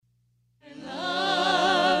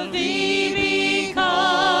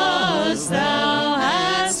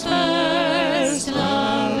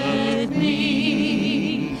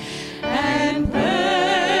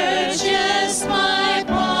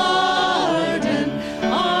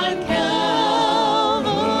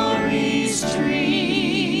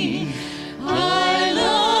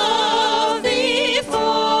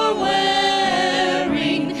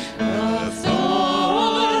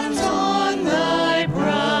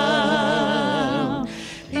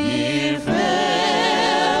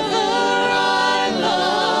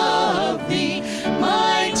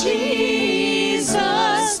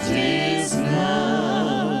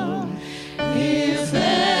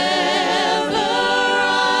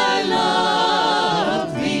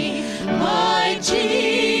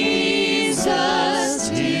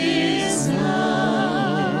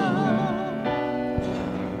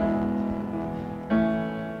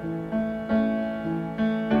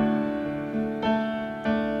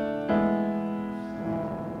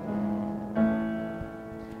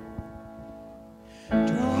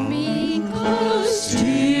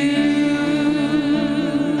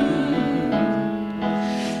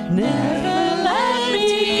never let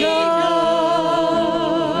me go.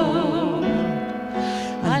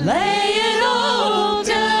 I lay it all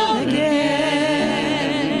down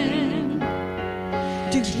again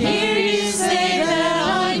to hear you say that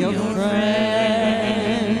I'm your friend.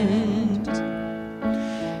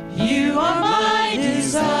 You are my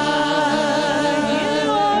desire.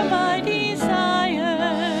 You are my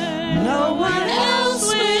desire. No one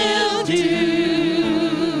else will do.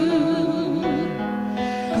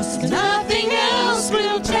 'Cause nothing else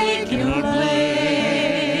will take your place.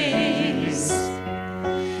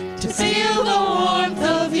 To feel the warmth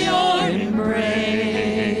of your embrace.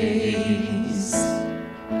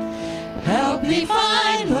 Help me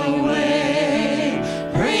find the way.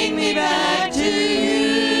 Bring me back to you.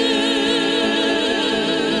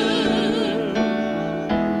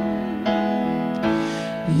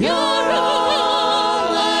 You're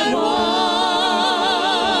all I want.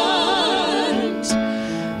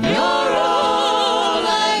 You're all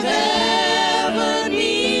I've ever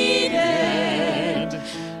needed.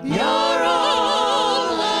 You're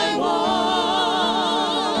all I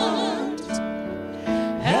want.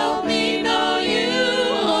 Help me know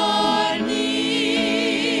you are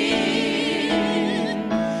near.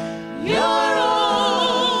 You're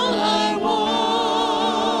all I want.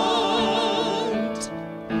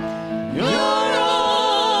 You're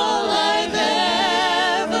all I've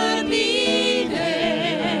ever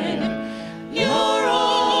needed. You're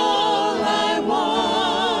all I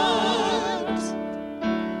want.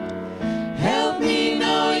 Help me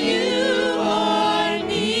know you are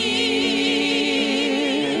near.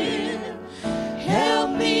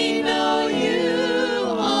 Help me know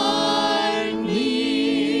you are near.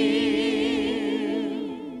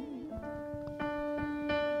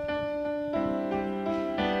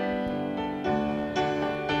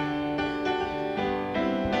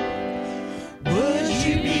 Would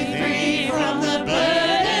you be free from the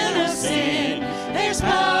burden of sin? There's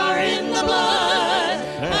power in the blood,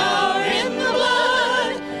 power in the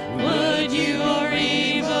blood. Would you or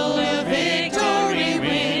evil will victory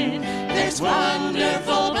win? There's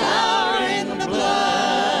wonderful power in the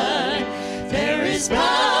blood. There is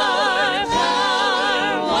power,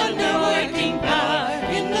 power, wonder-working power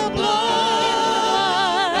in the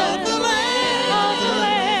blood of the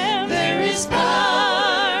Lamb. There is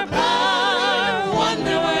power, power,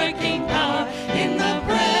 wonder-working power in the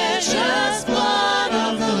precious blood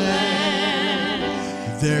of the Lamb.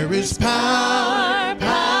 There is power,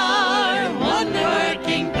 Power,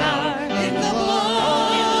 wonder-working power in the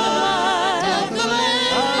blood of the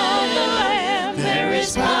Lamb. There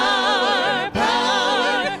is power,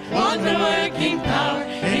 power, wonder-working power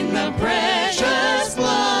in the precious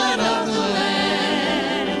blood of the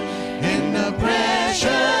Lamb. In the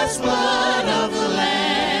precious blood of the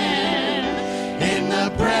Lamb. In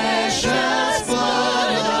the precious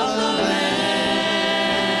blood of the Lamb.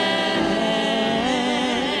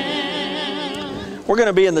 We're going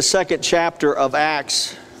to be in the second chapter of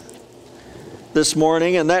Acts this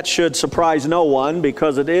morning, and that should surprise no one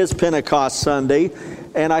because it is Pentecost Sunday.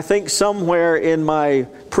 And I think somewhere in my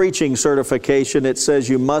preaching certification it says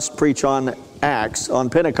you must preach on Acts on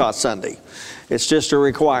Pentecost Sunday. It's just a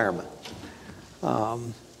requirement.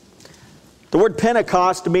 The word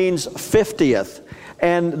Pentecost means 50th.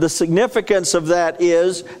 And the significance of that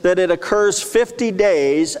is that it occurs 50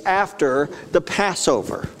 days after the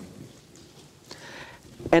Passover.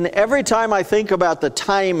 And every time I think about the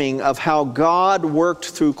timing of how God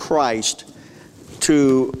worked through Christ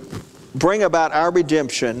to bring about our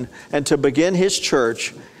redemption and to begin His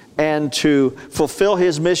church and to fulfill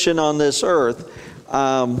His mission on this earth,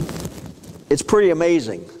 it's pretty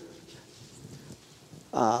amazing.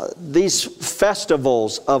 These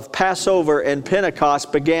festivals of Passover and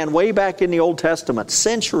Pentecost began way back in the Old Testament,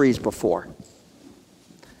 centuries before.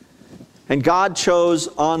 And God chose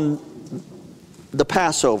on the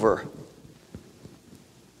Passover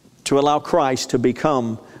to allow Christ to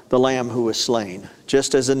become the Lamb who was slain.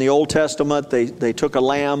 Just as in the Old Testament, they took a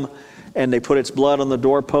lamb and they put its blood on the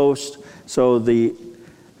doorpost so the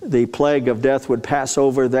plague of death would pass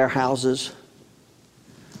over their houses.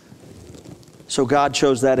 So God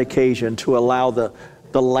chose that occasion to allow the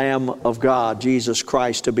Lamb of God, Jesus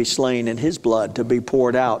Christ, to be slain and His blood to be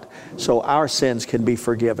poured out so our sins can be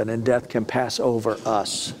forgiven and death can pass over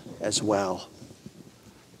us as well.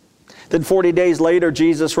 Then 40 days later,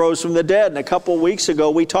 Jesus rose from the dead. And a couple of weeks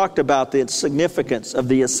ago, we talked about the significance of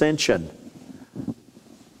the ascension.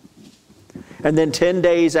 And then 10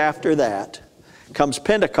 days after that comes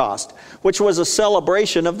Pentecost, which was a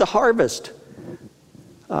celebration of the harvest.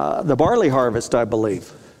 The barley harvest, I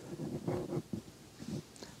believe.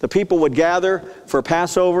 The people would gather for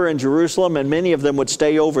Passover in Jerusalem, and many of them would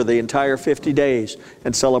stay over the entire 50 days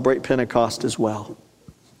and celebrate Pentecost as well.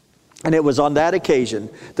 And it was on that occasion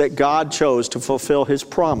that God chose to fulfill his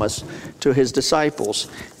promise to his disciples.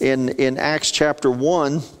 In Acts chapter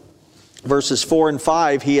 1, verses 4 and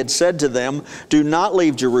 5, he had said to them, "Do not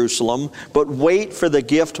leave Jerusalem, but wait for the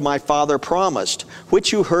gift my Father promised,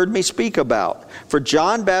 which you heard me speak about. For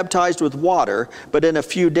John baptized with water, but in a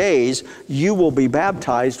few days you will be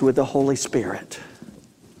baptized with the Holy Spirit."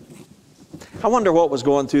 I wonder what was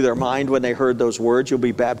going through their mind when they heard those words, "You'll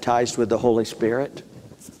be baptized with the Holy Spirit."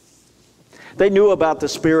 They knew about the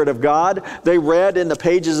Spirit of God. They read in the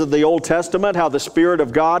pages of the Old Testament how the Spirit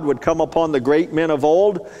of God would come upon the great men of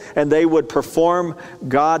old and they would perform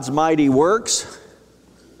God's mighty works.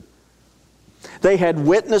 They had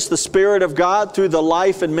witnessed the Spirit of God through the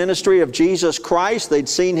life and ministry of Jesus Christ. They'd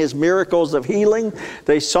seen his miracles of healing.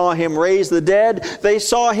 They saw him raise the dead. They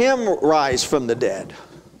saw him rise from the dead.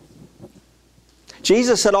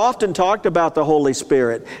 Jesus had often talked about the Holy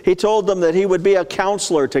Spirit. He told them that he would be a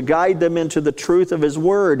counselor to guide them into the truth of his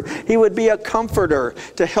word. He would be a comforter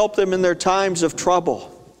to help them in their times of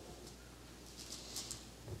trouble.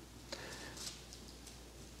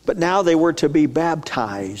 But now they were to be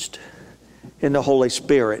baptized in the Holy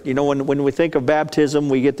Spirit. You know, when we think of baptism,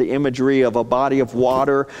 we get the imagery of a body of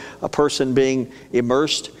water, a person being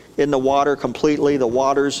immersed in the water completely, the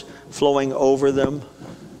waters flowing over them.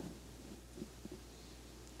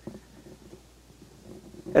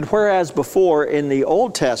 And whereas before in the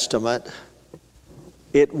Old Testament,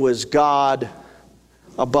 it was God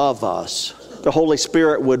above us, the Holy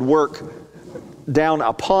Spirit would work down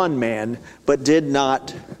upon man, but did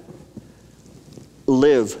not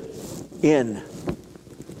live in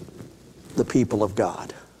the people of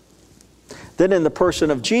God. Then in the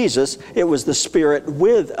person of Jesus, it was the Spirit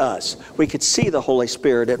with us. We could see the Holy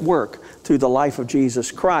Spirit at work through the life of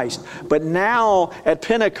Jesus Christ. But now at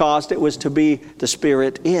Pentecost, it was to be the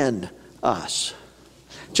Spirit in us.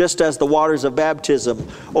 Just as the waters of baptism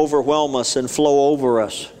overwhelm us and flow over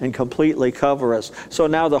us and completely cover us, so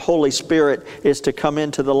now the Holy Spirit is to come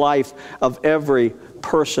into the life of every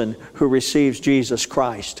person who receives Jesus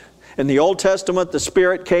Christ. In the Old Testament, the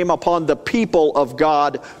Spirit came upon the people of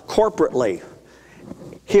God corporately.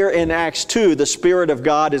 Here in Acts 2, the Spirit of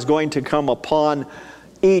God is going to come upon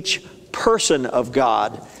each person of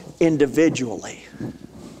God individually.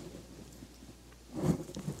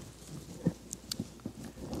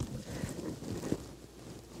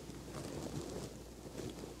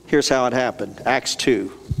 Here's how it happened. Acts 2,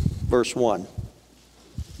 verse 1.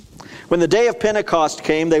 When the day of Pentecost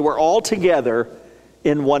came, they were all together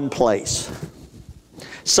in one place.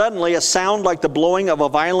 Suddenly, a sound like the blowing of a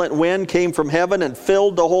violent wind came from heaven and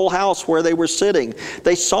filled the whole house where they were sitting.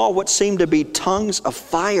 They saw what seemed to be tongues of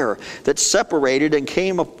fire that separated and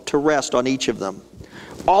came up to rest on each of them.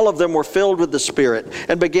 All of them were filled with the Spirit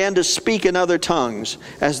and began to speak in other tongues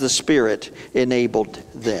as the Spirit enabled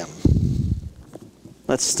them.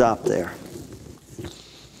 Let's stop there.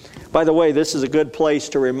 By the way, this is a good place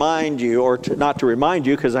to remind you, or not to remind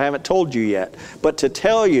you because I haven't told you yet, but to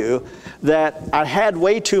tell you that I had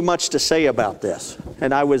way too much to say about this,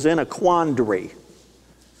 and I was in a quandary.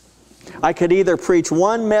 I could either preach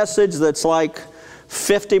one message that's like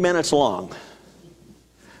 50 minutes long,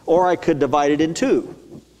 or I could divide it in two.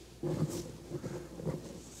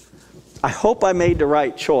 I hope I made the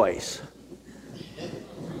right choice,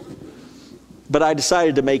 but I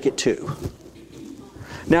decided to make it two.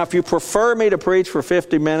 Now, if you prefer me to preach for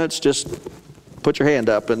 50 minutes, just put your hand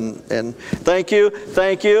up and thank you.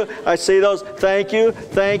 I see those. Thank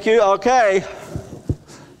you. Okay.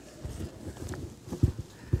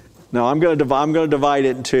 No, I'm going to divide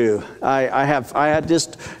it in two. I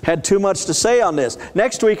just had too much to say on this.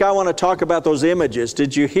 Next week, I want to talk about those images.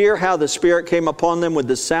 Did you hear how the Spirit came upon them with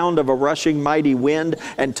the sound of a rushing mighty wind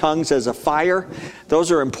and tongues as a fire? Those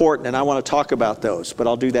are important, and I want to talk about those, but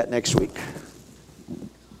I'll do that next week.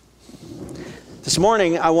 This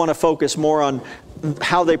morning, I want to focus more on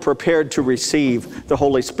how they prepared to receive the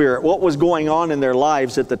Holy Spirit. What was going on in their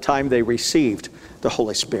lives at the time they received the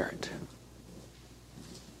Holy Spirit.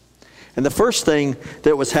 And the first thing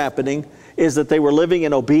that was happening is that they were living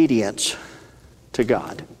in obedience to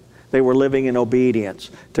God. They were living in obedience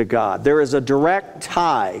to God. There is a direct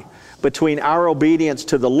tie between our obedience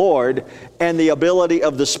to the Lord and the ability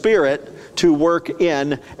of the Spirit to work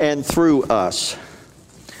in and through us.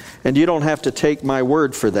 And you don't have to take my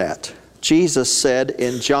word for that. Jesus said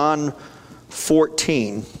in John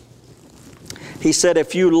 14, He said,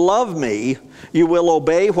 "If you love me, you will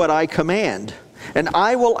obey what I command. And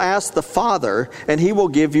I will ask the Father, and he will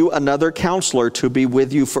give you another counselor to be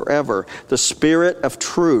with you forever, the Spirit of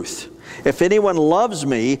truth. If anyone loves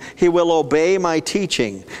me, he will obey my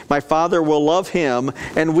teaching. My Father will love him,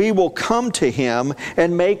 and we will come to him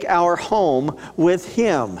and make our home with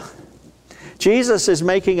him. Jesus is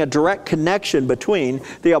making a direct connection between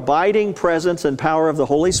the abiding presence and power of the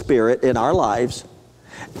Holy Spirit in our lives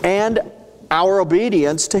and our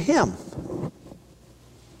obedience to him.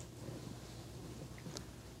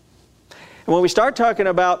 And when we start talking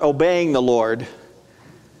about obeying the Lord,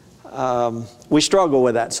 we struggle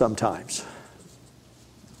with that sometimes.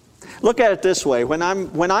 Look at it this way. When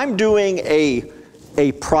I'm doing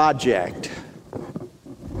a project,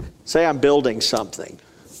 say I'm building something,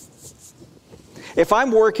 if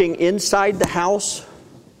I'm working inside the house,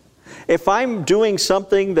 if I'm doing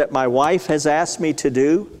something that my wife has asked me to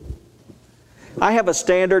do, I have a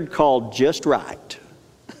standard called just right.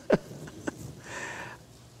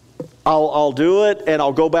 I'll do it, and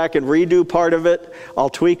I'll go back and redo part of it. I'll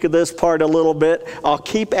tweak this part a little bit. I'll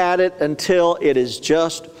keep at it until it is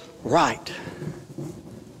just right.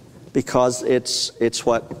 Because it's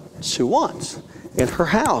what Sue wants in her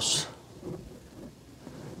house.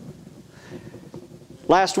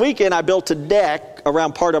 Last weekend, I built a deck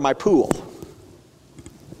around part of my pool.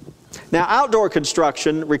 Now, outdoor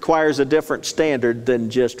construction requires a different standard than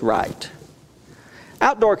just right.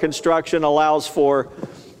 Outdoor construction allows for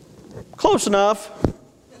close enough.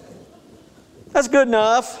 That's good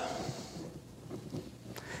enough.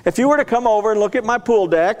 If you were to come over and look at my pool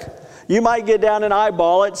deck, you might get down and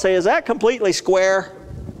eyeball it and say, is that completely square?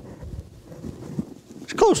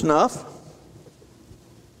 It's close enough.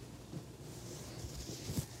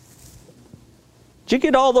 Did you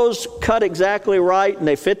get all those cut exactly right and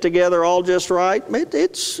they fit together all just right?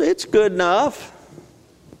 It's good enough.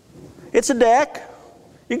 It's a deck.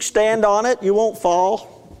 You can stand on it. You won't fall.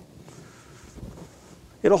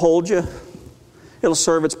 It'll hold you. It'll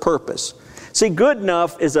serve its purpose. See, good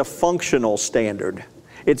enough is a functional standard.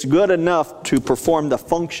 It's good enough to perform the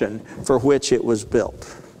function for which it was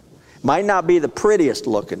built. Might not be the prettiest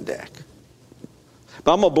looking deck.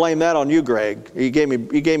 But I'm going to blame that on you, Greg. You gave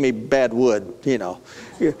me bad wood, you know.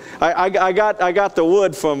 I got the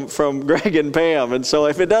wood from Greg and Pam, and so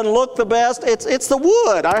if it doesn't look the best, it's the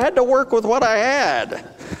wood. I had to work with what I had,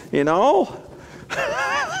 you know.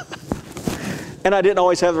 And I didn't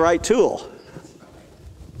always have the right tool.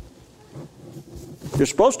 You're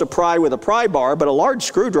supposed to pry with a pry bar, but a large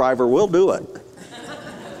screwdriver will do it.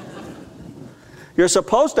 You're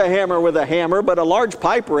supposed to hammer with a hammer, but a large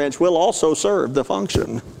pipe wrench will also serve the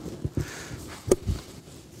function.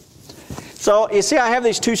 So, you see, I have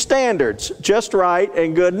these two standards, just right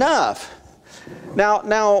and good enough.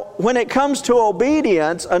 Now, when it comes to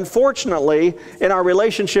obedience, unfortunately, in our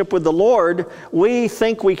relationship with the Lord, we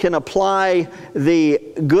think we can apply the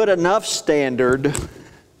good enough standard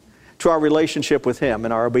to our relationship with Him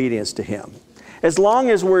and our obedience to Him. As long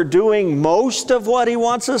as we're doing most of what He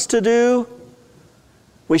wants us to do,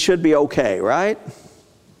 we should be okay, right?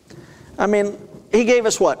 I mean, He gave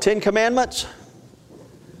us what, 10 commandments?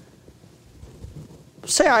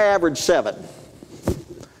 Say I average 7.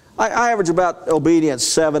 I average about obedience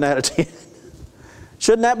 7 out of 10.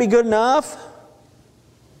 Shouldn't that be good enough?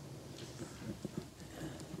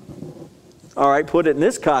 All right, put it in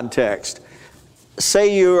this context.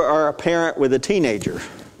 Say you are a parent with a teenager.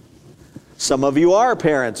 Some of you are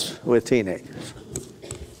parents with teenagers.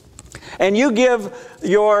 And you give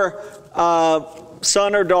your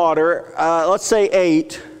son or daughter, let's say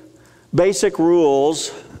 8 basic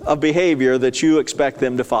rules of behavior that you expect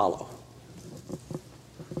them to follow.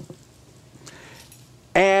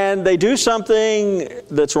 And they do something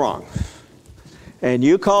that's wrong. And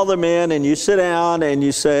you call them in and you sit down and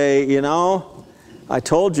you say, you know, I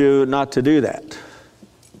told you not to do that.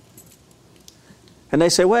 And they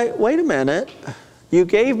say, wait a minute. You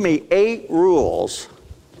gave me 8 rules.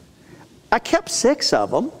 I kept 6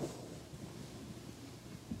 of them.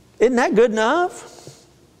 Isn't that good enough?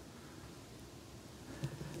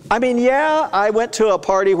 I mean, yeah, I went to a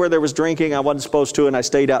party where there was drinking I wasn't supposed to, and I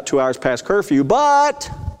stayed out 2 hours past curfew, but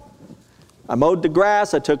I mowed the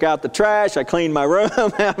grass, I took out the trash, I cleaned my room.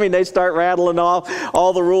 I mean, they start rattling off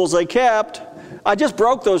all the rules they kept. I just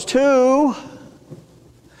broke those 2.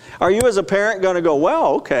 Are you as a parent going to go,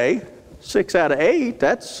 well, okay, 6 out of 8,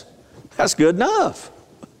 that's good enough?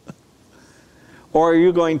 Or are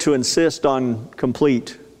you going to insist on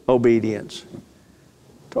complete obedience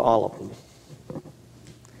to all of them?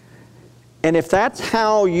 And if that's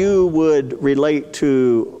how you would relate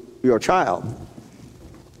to your child,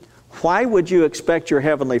 why would you expect your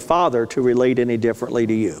Heavenly Father to relate any differently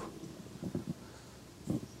to you?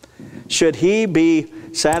 Should He be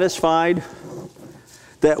satisfied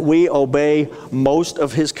that we obey most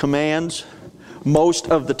of His commands, most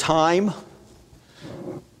of the time?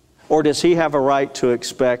 Or does He have a right to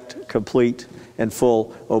expect complete and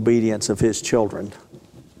full obedience of His children,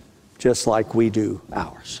 just like we do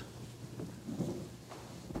ours?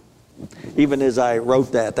 Even as I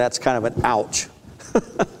wrote that, that's kind of an ouch.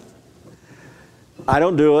 I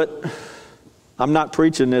don't do it. I'm not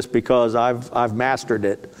preaching this because I've mastered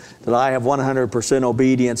it, that I have 100%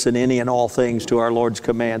 obedience in any and all things to our Lord's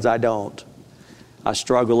commands. I don't. I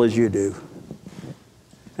struggle as you do.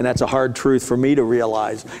 And that's a hard truth for me to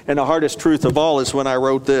realize. And the hardest truth of all is when I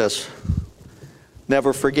wrote this.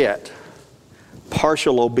 Never forget,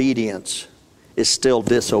 partial obedience is still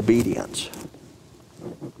disobedience.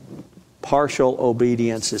 Partial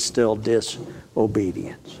obedience is still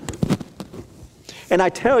disobedience. And I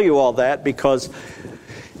tell you all that because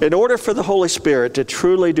in order for the Holy Spirit to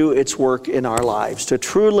truly do its work in our lives, to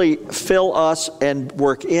truly fill us and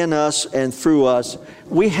work in us and through us,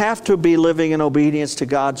 we have to be living in obedience to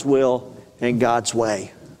God's will and God's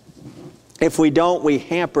way. If we don't, we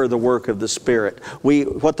hamper the work of the Spirit.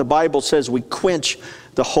 What the Bible says, we quench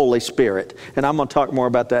the Holy Spirit. And I'm going to talk more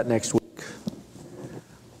about that next week.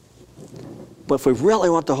 But if we really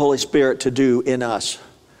want the Holy Spirit to do in us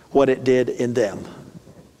what it did in them,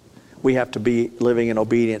 we have to be living in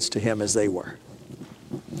obedience to Him as they were.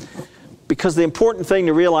 Because the important thing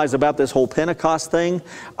to realize about this whole Pentecost thing,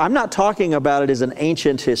 I'm not talking about it as an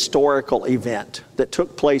ancient historical event that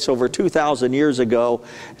took place over 2,000 years ago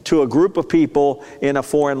to a group of people in a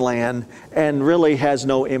foreign land and really has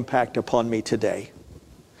no impact upon me today.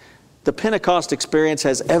 The Pentecost experience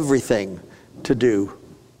has everything to do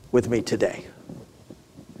with me today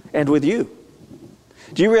and with you.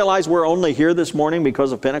 Do you realize we're only here this morning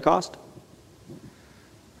because of Pentecost?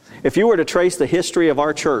 If you were to trace the history of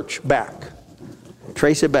our church back,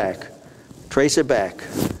 trace it back,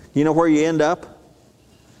 you know where you end up?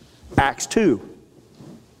 Acts 2.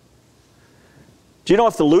 Do you know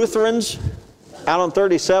if the Lutherans out on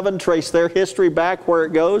 37 trace their history back where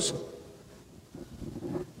it goes?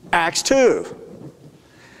 Acts 2.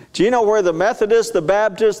 Do you know where the Methodists, the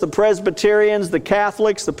Baptists, the Presbyterians, the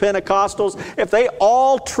Catholics, the Pentecostals, if they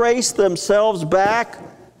all trace themselves back,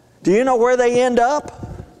 do you know where they end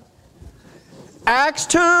up? Acts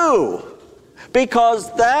 2.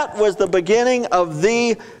 Because that was the beginning of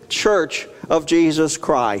the church of Jesus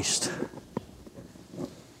Christ.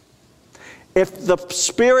 If the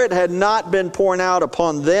Spirit had not been poured out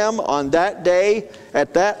upon them on that day,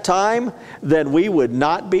 at that time, then we would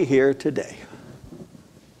not be here today.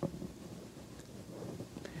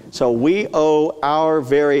 So we owe our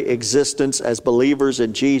very existence as believers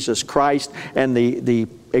in Jesus Christ and the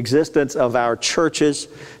existence of our churches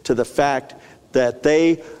to the fact that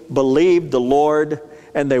they believed the Lord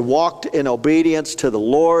and they walked in obedience to the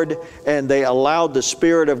Lord and they allowed the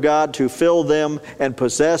Spirit of God to fill them and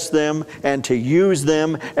possess them and to use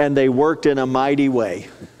them, and they worked in a mighty way.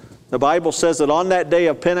 The Bible says that on that day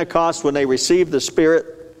of Pentecost, when they received the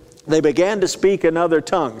Spirit, they began to speak in other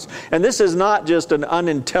tongues. And this is not just an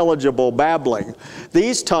unintelligible babbling.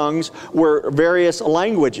 These tongues were various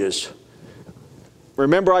languages.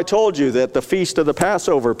 Remember I told you that the feast of the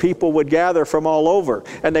Passover, people would gather from all over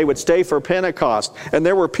and they would stay for Pentecost. And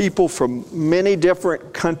there were people from many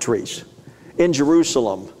different countries in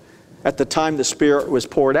Jerusalem at the time the Spirit was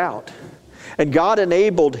poured out. And God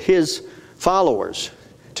enabled His followers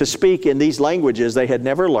to speak in these languages they had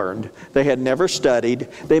never learned, they had never studied,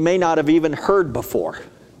 they may not have even heard before.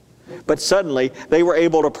 But suddenly they were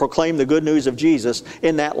able to proclaim the good news of Jesus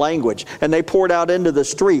in that language. And they poured out into the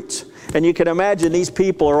streets. And you can imagine these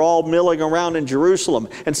people are all milling around in Jerusalem.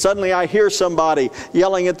 And suddenly I hear somebody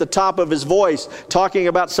yelling at the top of his voice, talking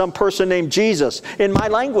about some person named Jesus in my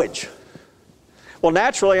language. Well,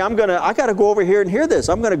 naturally, I got to go over here and hear this.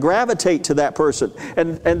 I'm going to gravitate to that person.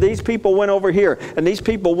 And these people went over here, and these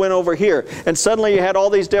people went over here. And suddenly you had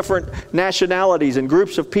all these different nationalities and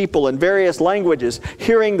groups of people in various languages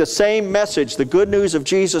hearing the same message, the good news of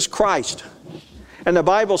Jesus Christ. And the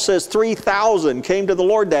Bible says 3,000 came to the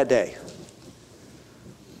Lord that day.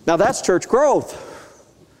 Now that's church growth.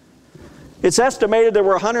 It's estimated there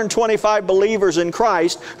were 125 believers in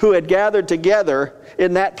Christ who had gathered together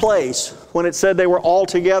in that place. When it said they were all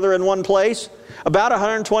together in one place, about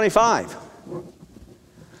 125.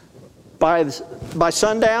 By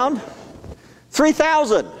sundown,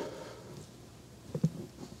 3,000.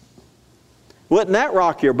 Wouldn't that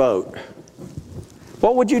rock your boat?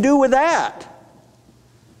 What would you do with that?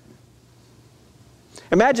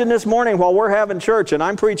 Imagine this morning while we're having church and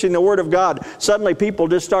I'm preaching the Word of God, suddenly people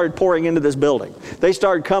just started pouring into this building. They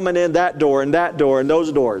started coming in that door and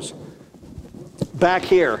those doors. Back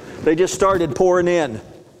here, they just started pouring in.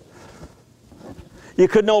 You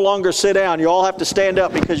could no longer sit down. You all have to stand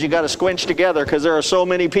up because you got to squinch together because there are so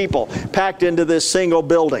many people packed into this single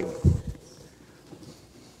building.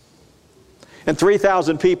 And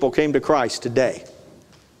 3,000 people came to Christ today.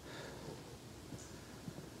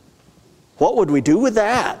 What would we do with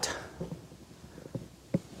that?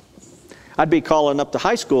 I'd be calling up the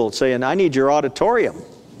high school and saying, I need your auditorium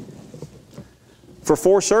for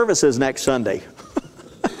 4 services next Sunday.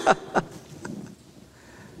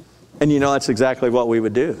 And you know, that's exactly what we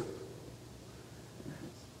would do.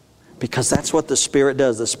 Because that's what the Spirit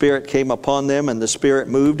does. The Spirit came upon them, and the Spirit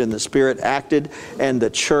moved, and the Spirit acted, and the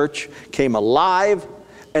church came alive,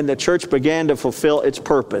 and the church began to fulfill its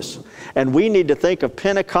purpose. And we need to think of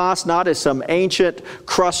Pentecost not as some ancient,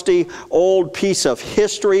 crusty, old piece of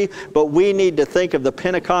history, but we need to think of the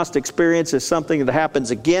Pentecost experience as something that happens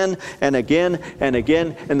again and again and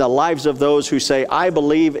again in the lives of those who say, I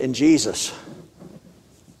believe in Jesus.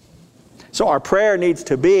 So our prayer needs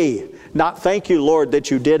to be, not thank you, Lord, that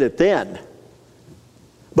you did it then,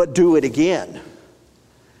 but do it again.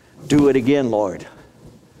 Do it again, Lord.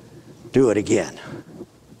 Do it again.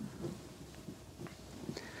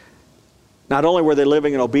 Not only were they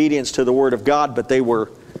living in obedience to the Word of God, but they were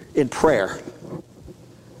in prayer.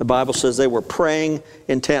 The Bible says they were praying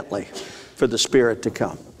intently for the Spirit to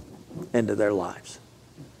come into their lives.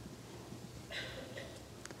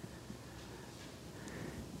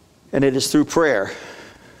 And it is through prayer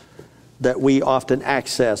that we often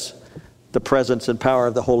access the presence and power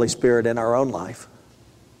of the Holy Spirit in our own life.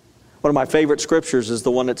 One of my favorite scriptures is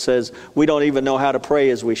the one that says, we don't even know how to pray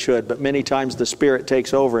as we should, but many times the Spirit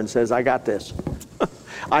takes over and says, I got this.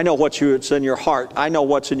 I know what's in your heart. I know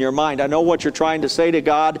what's in your mind. I know what you're trying to say to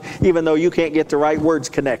God, even though you can't get the right words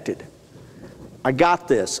connected. I got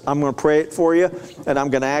this. I'm going to pray it for you, and I'm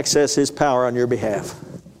going to access His power on your behalf.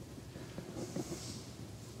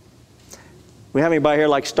 We have anybody here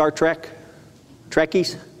like Star Trek?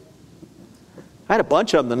 Trekkies? I had a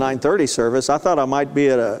bunch of them in the 9:30 service. I thought I might be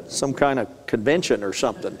at some kind of convention or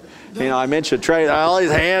something. You know, I mentioned all these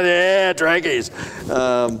hands, yeah, Trekkies.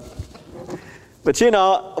 But you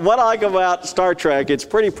know, what I like about Star Trek, it's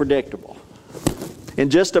pretty predictable. In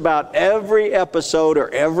just about every episode or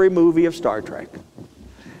every movie of Star Trek,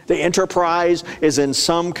 the Enterprise is in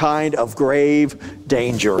some kind of grave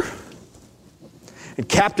danger. And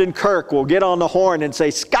Captain Kirk will get on the horn and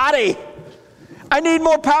say, Scotty, I need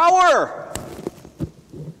more power.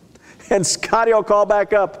 And Scotty will call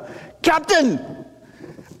back up, Captain,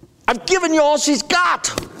 I've given you all she's got.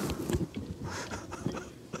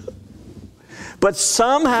 But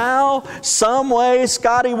somehow, some way,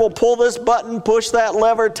 Scotty will pull this button, push that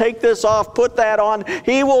lever, take this off, put that on.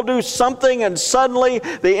 He will do something, and suddenly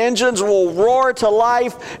the engines will roar to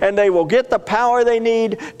life, and they will get the power they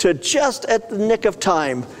need to just at the nick of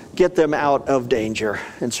time get them out of danger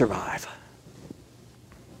and survive.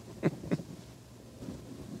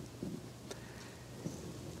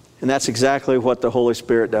 And that's exactly what the Holy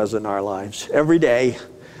Spirit does in our lives. Every day,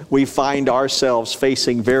 we find ourselves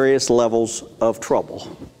facing various levels of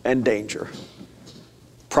trouble and danger.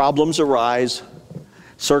 Problems arise.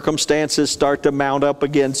 Circumstances start to mount up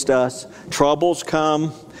against us. Troubles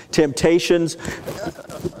come. Temptations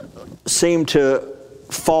seem to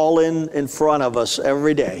fall in front of us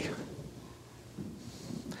every day.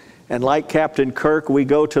 And like Captain Kirk, we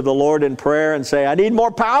go to the Lord in prayer and say, I need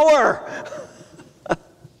more power.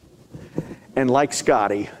 And like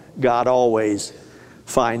Scotty, God always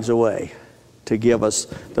finds a way to give us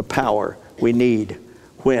the power we need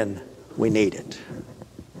when we need it.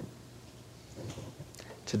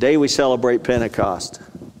 Today we celebrate Pentecost.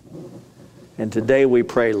 And today we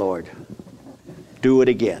pray, Lord, do it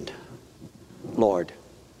again. Lord,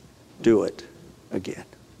 do it again.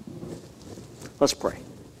 Let's pray.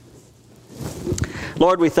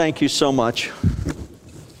 Lord, we thank you so much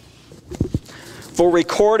for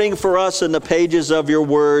recording for us in the pages of your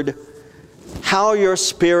word how your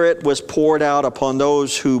Spirit was poured out upon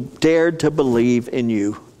those who dared to believe in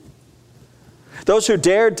you. Those who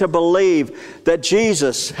dared to believe that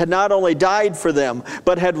Jesus had not only died for them,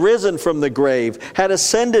 but had risen from the grave, had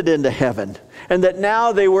ascended into heaven, and that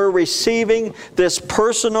now they were receiving this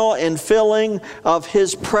personal infilling of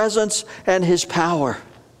His presence and His power.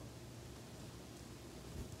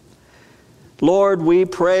 Lord, we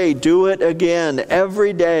pray, do it again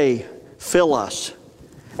every day. Fill us.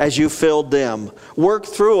 as you filled them. Work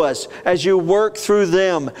through us as you work through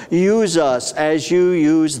them. Use us as you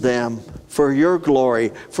use them for your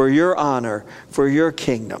glory, for your honor, for your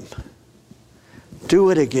kingdom. Do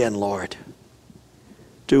it again, Lord.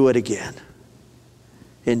 Do it again.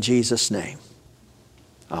 In Jesus' name,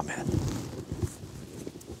 amen.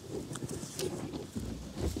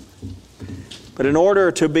 But in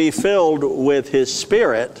order to be filled with His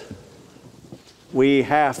Spirit, we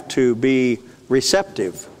have to be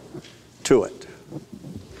receptive to it.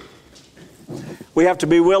 We have to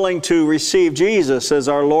be willing to receive Jesus as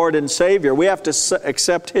our Lord and Savior. We have to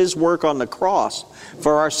accept His work on the cross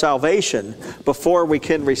for our salvation before we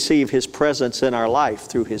can receive His presence in our life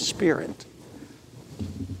through His Spirit.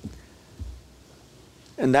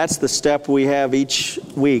 And that's the step we have each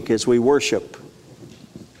week as we worship.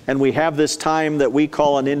 And we have this time that we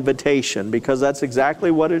call an invitation, because that's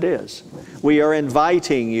exactly what it is. We are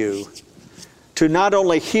inviting you to not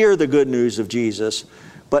only hear the good news of Jesus,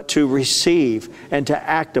 but to receive and to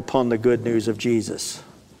act upon the good news of Jesus.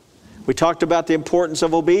 We talked about the importance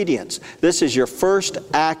of obedience. This is your first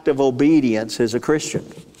act of obedience as a Christian.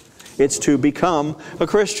 It's to become a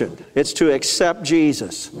Christian. It's to accept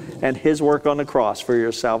Jesus and His work on the cross for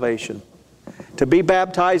your salvation. To be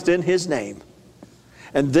baptized in His name.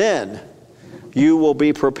 And then you will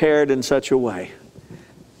be prepared in such a way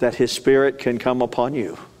that His Spirit can come upon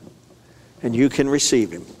you and you can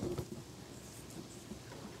receive Him.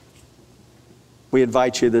 We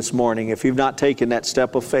invite you this morning, if you've not taken that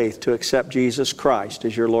step of faith to accept Jesus Christ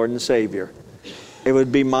as your Lord and Savior, it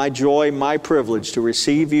would be my joy, my privilege to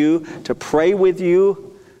receive you, to pray with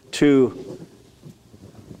you, to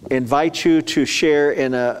invite you to share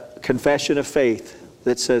in a confession of faith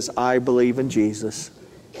that says, I believe in Jesus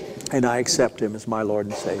and I accept Him as my Lord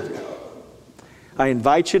and Savior. I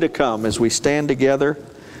invite you to come as we stand together.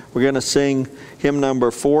 We're going to sing hymn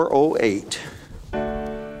number 408.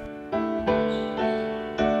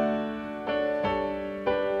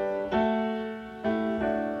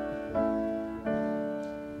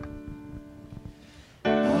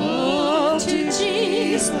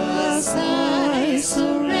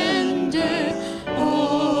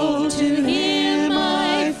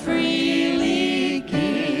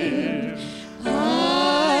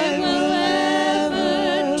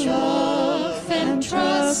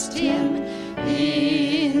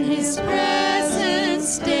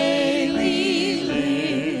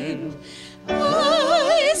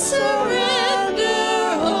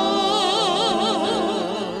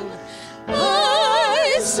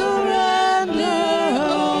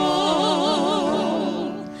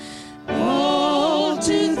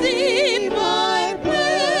 To thee, my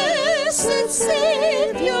blessed Savior.